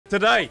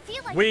Today,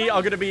 we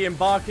are going to be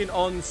embarking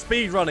on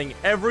speedrunning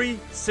every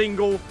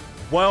single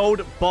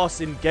world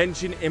boss in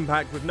Genshin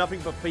Impact with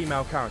nothing but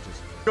female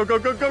characters. Go, go,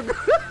 go, go, go.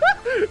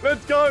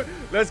 Let's go.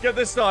 Let's get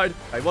this started.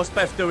 Hey, what's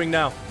Beth doing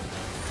now?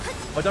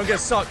 Oh, don't get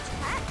sucked.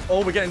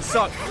 Oh, we're getting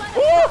sucked.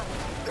 Oh!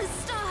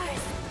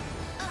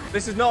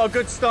 This is not a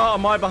good start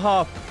on my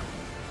behalf.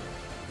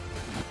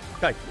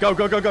 Okay, go,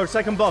 go, go, go.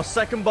 Second boss,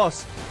 second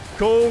boss.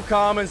 Cool,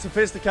 calm, and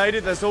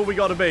sophisticated. That's all we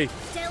got to be.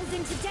 Delve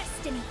into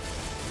destiny.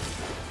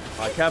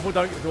 All right, careful.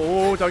 Don't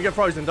get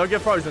frozen. Don't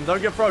get frozen.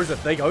 Don't get frozen.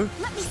 There you go.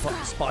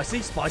 Spicy,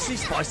 spicy,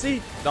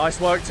 spicy.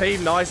 Nice work,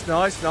 team. Nice,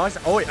 nice, nice.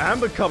 Oh,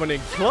 Amber coming in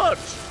clutch.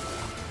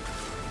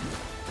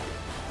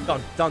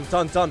 Done, done,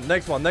 done, done.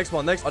 Next one, next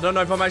one, next. I don't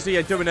know if I'm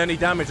actually doing any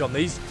damage on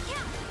these.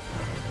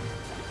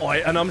 Oh,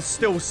 and I'm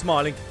still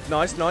smiling.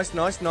 Nice, nice,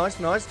 nice,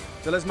 nice, nice.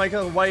 So let's make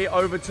our way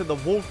over to the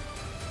wolf.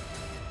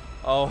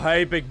 Oh,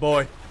 hey, big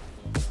boy.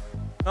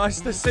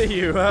 Nice to see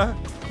you, huh?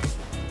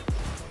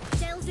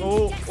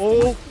 Oh,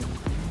 oh.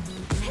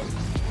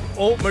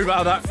 Oh, move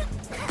out of that.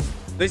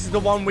 This is the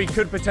one we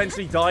could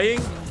potentially die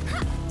in.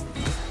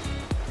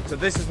 So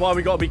this is why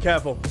we got to be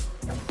careful.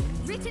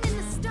 There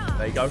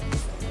you go.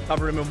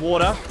 Cover him in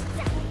water.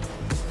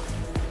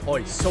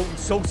 Oi,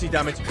 saucy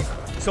damage.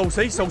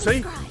 Saucy,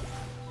 saucy.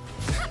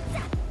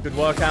 Good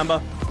work,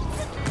 Amber.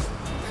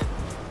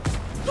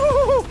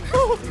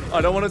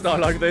 I don't want to die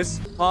like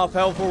this. Half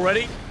health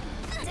already.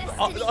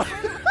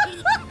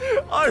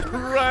 I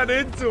ran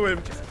into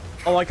him.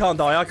 Oh, I can't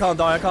die. I can't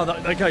die. I can't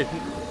die. Okay.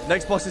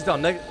 Next boss is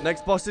done.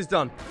 Next boss is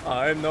done.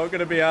 I'm not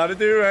going to be able to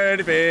do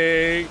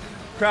anything.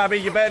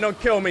 Krabby, you better not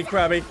kill me,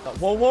 Krabby.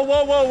 Whoa, whoa,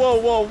 whoa, whoa, whoa,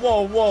 whoa,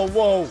 whoa, whoa,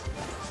 whoa.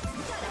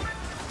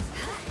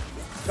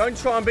 Don't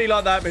try and be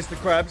like that, Mr.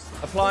 Krabs.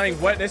 Applying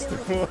wetness to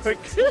work.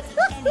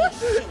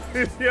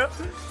 Yep.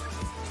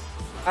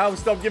 Al,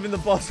 stop giving the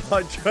boss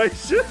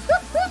hydration.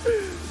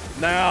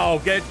 Now,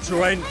 get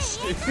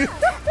drenched.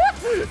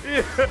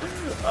 Yeah.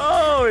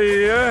 Oh,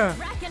 yeah.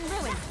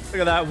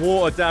 Look at that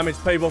water damage,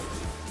 people.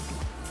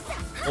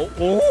 Oh,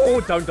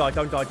 oh, don't die,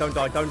 don't die, don't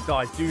die, don't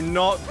die. Do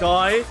not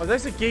die. Oh,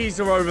 there's a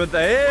geezer over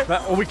there.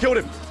 Oh, we killed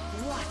him.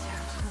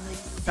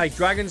 Okay,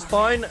 dragon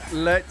spine.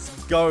 Let's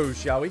go,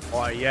 shall we?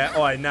 All right, yeah.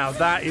 All right, now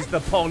that is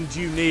the pond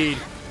you need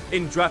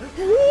in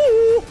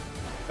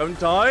Don't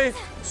die.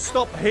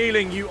 Stop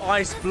healing, you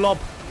ice blob.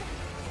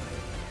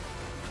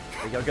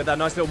 There you go. Get that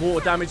nice little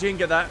water damage in.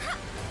 Get that.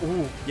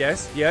 Ooh,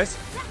 yes, yes.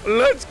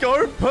 Let's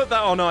go. Put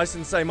that on ice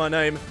and say my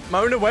name.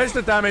 Mona, where's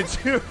the damage?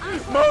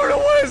 Mona,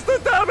 where's the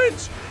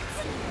damage?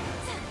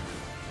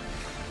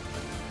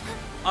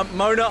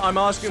 Mona, I'm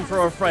asking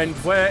for a friend.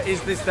 Where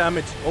is this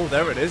damage? Oh,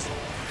 there it is.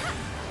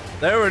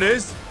 There it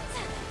is.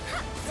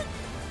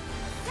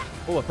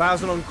 Oh,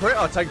 1,000 on crit.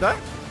 I'll take that.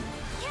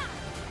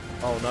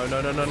 Oh, no, no,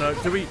 no, no, no.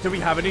 Do we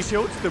have any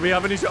shields? Do we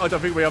have any shields? I don't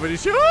think we have any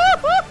shields.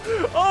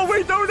 Oh,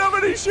 we don't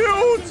have any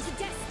shields.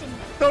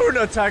 Don't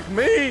attack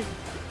me.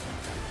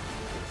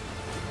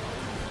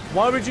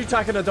 Why would you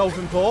attack a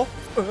dolphin paw?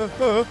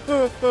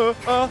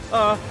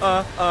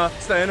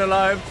 Staying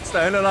alive,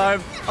 staying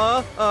alive.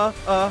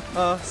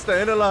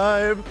 Staying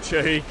alive.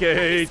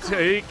 Cheeky,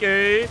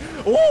 cheeky.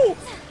 Oh,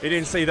 he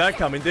didn't see that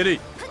coming, did he?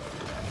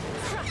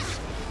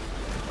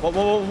 Whoa,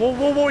 whoa, whoa,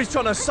 whoa, whoa, he's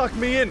trying to suck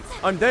me in.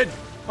 I'm dead.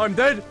 I'm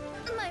dead.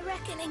 My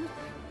reckoning.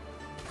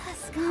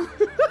 Let's go.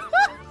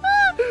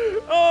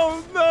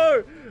 Oh,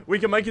 no. We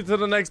can make it to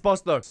the next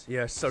boss, though.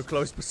 Yes, so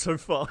close, but so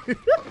far.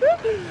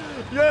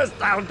 Yes,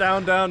 down,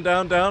 down, down,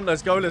 down, down.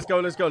 Let's go, let's go,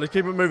 let's go. Let's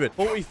keep it moving.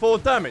 44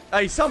 damage.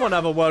 Hey, someone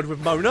have a word with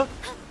Mona.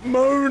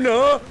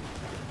 Mona!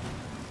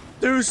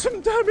 Do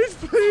some damage,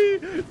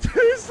 please.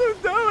 Do some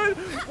damage.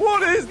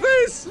 What is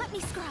this? Let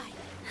me scribe.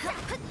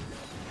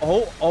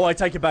 Oh, I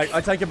take it back. I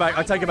take it back.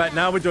 I take it back.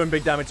 Now we're doing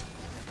big damage.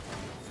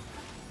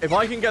 If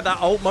I can get that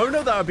ult,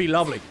 Mona, that would be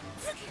lovely.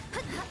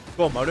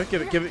 Go on, Mona.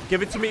 Give it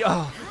to me.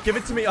 Ah, give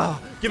it to me. Ah,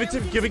 give it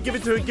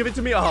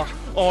to me. Ah.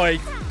 Oi,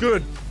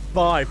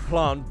 goodbye,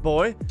 plant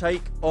boy.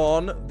 Take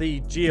on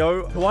the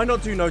Geo. Do I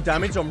not do no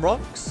damage on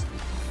rocks?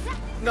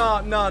 Nah,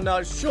 nah,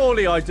 nah.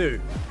 Surely I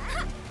do.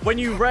 When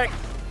you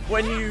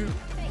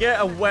get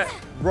a wet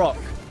rock,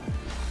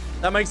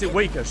 that makes it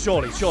weaker.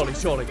 Surely, surely,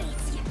 surely.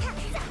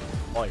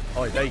 Oi,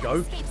 oi, there you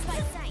go.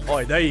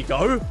 Oi, there you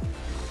go.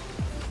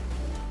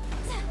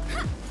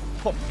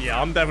 Oh,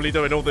 yeah, I'm definitely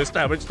doing all this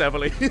damage,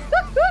 definitely.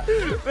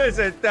 This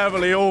is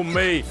definitely all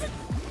me.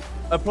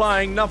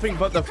 Applying nothing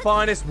but the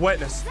finest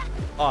wetness.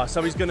 Ah,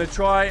 so he's going to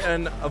try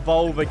and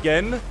evolve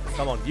again.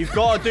 Come on, you've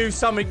got to do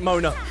something,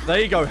 Mona. There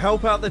you go,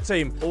 help out the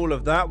team. All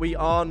of that. We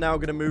are now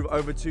going to move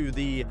over to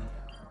the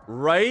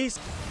race.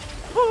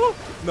 Oh,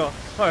 no,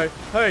 hey,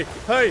 hey,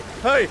 hey,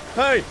 hey,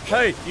 hey,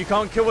 hey. You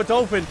can't kill a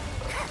dolphin.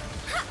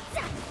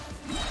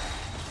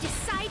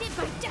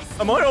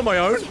 Am I on my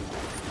own?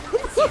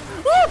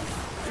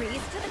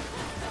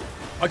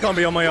 I can't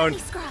be on my own.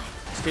 Let's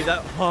keep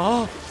that.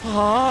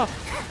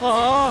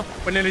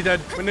 We're nearly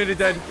dead. We're nearly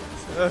dead.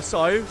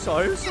 Sayu.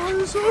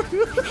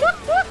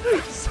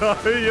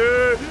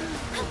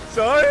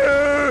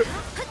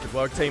 Good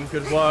work, team.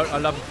 Good work. I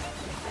love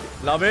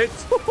it.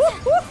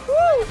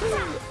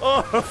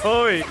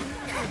 Oh,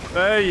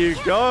 there you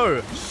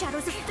go.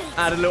 Shadows of fate.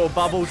 Add a little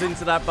bubbles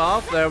into that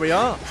bath. There we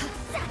are.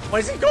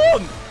 Where's he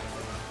gone?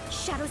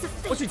 Shadows of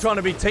fate. What's he trying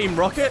to be, Team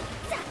Rocket?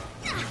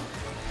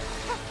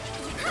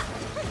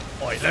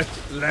 Oi,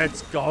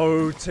 let's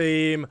go,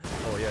 team.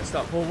 Oh, yeah,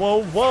 stop.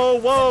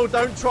 Whoa.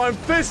 Don't try and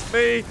fist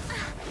me.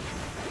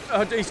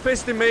 He's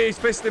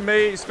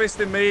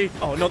fisting me.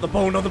 Oh, not the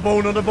ball.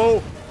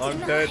 I'm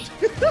dead.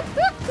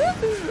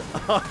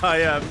 I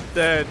am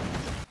dead.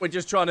 We're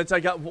just trying to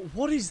take out...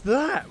 What is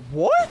that?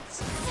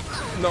 What?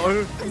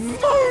 No,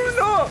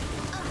 not.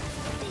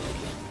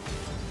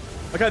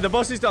 Okay, the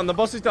boss is done.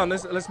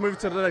 Let's move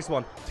to the next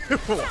one.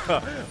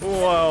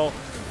 Wow.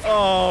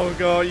 Oh,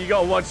 God. You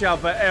got to watch out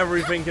for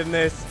everything in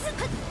this.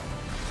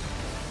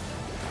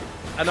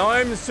 And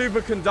I'm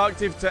super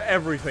conductive to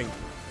everything.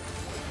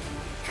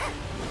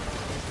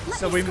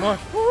 So we might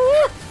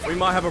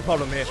have a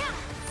problem here.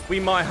 We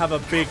might have a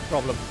big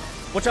problem.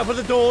 Watch out for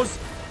the doors.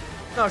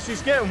 No,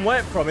 she's getting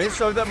wet from it,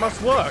 so that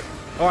must work.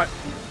 All right.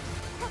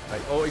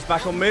 Okay. Oh, he's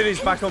back on mid.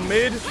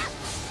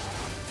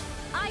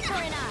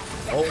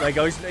 Oh, there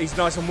goes. He's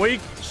nice and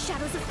weak.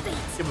 Shadows of fate.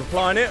 Keep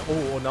applying it.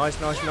 Oh, nice.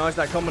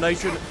 That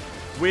combination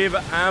with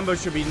Amber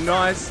should be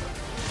nice.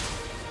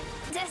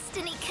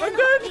 Destiny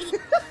cannot be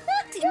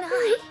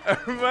denied.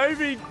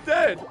 Maybe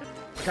dead.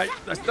 Okay,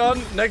 that's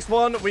done. Next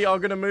one, we are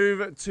going to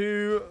move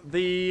to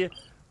the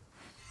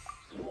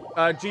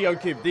Geo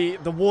Cube, the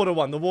water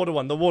one.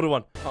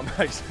 I'm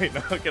actually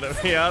not going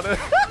to be out of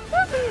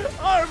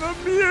I'm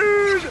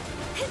immune.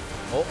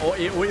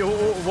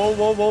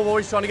 Whoa.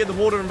 He's trying to get the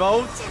water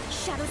involved.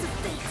 Shadows of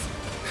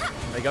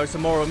fate. There goes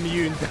some more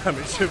immune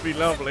damage. Should be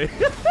lovely.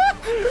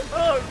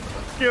 Oh,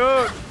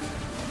 God.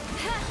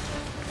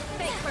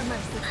 Beg for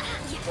mercy.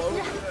 Well,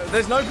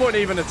 there's no point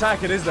even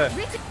attacking, is there?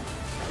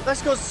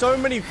 That's got so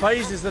many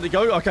phases that it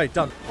go. Okay,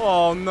 done.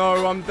 Oh,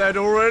 no, I'm dead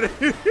already.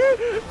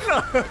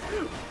 No.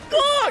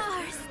 Fuck!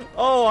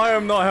 Oh, I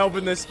am not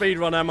helping this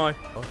speedrun, am I?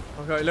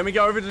 Okay, let me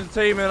go over to the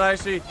team and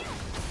actually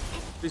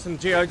do some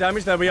geo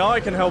damage. There we are. I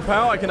can help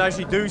out. I can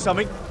actually do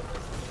something.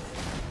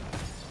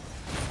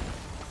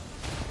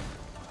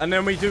 And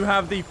then we do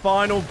have the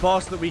final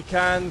boss that we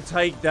can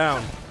take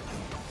down.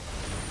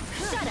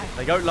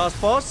 There you go, last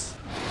boss.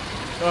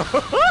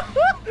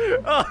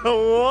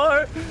 Oh,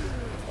 what?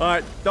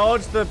 Alright,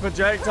 dodge the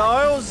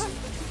projectiles.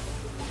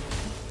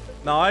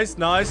 Nice.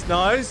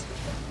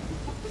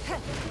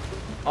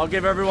 I'll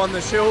give everyone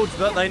the shields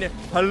that they need.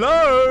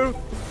 Hello?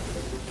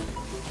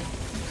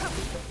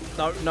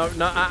 No.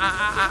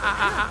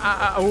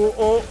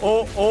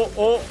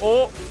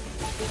 Oh.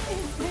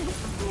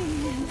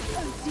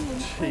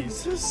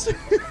 Jesus.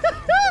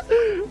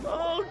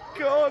 Oh,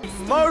 God.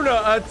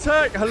 Mona,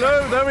 attack.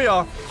 Hello, there we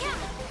are.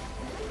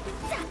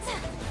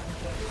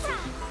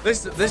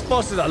 This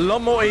boss is a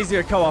lot more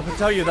easier co-op, I can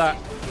tell you that.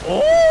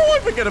 Oh, I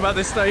forget about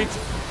this stage.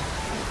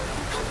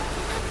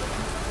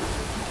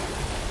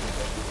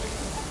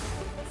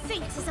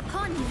 Fate is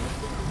upon you.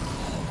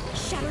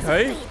 Shadows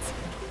Okay. of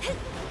fate.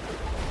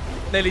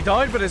 Nearly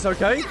died, but it's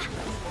okay.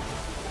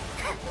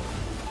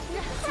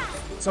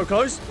 So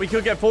close. We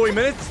could get 40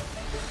 minutes.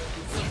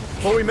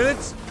 40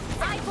 minutes.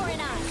 Eye for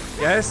an eye.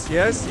 Yes,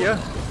 yeah.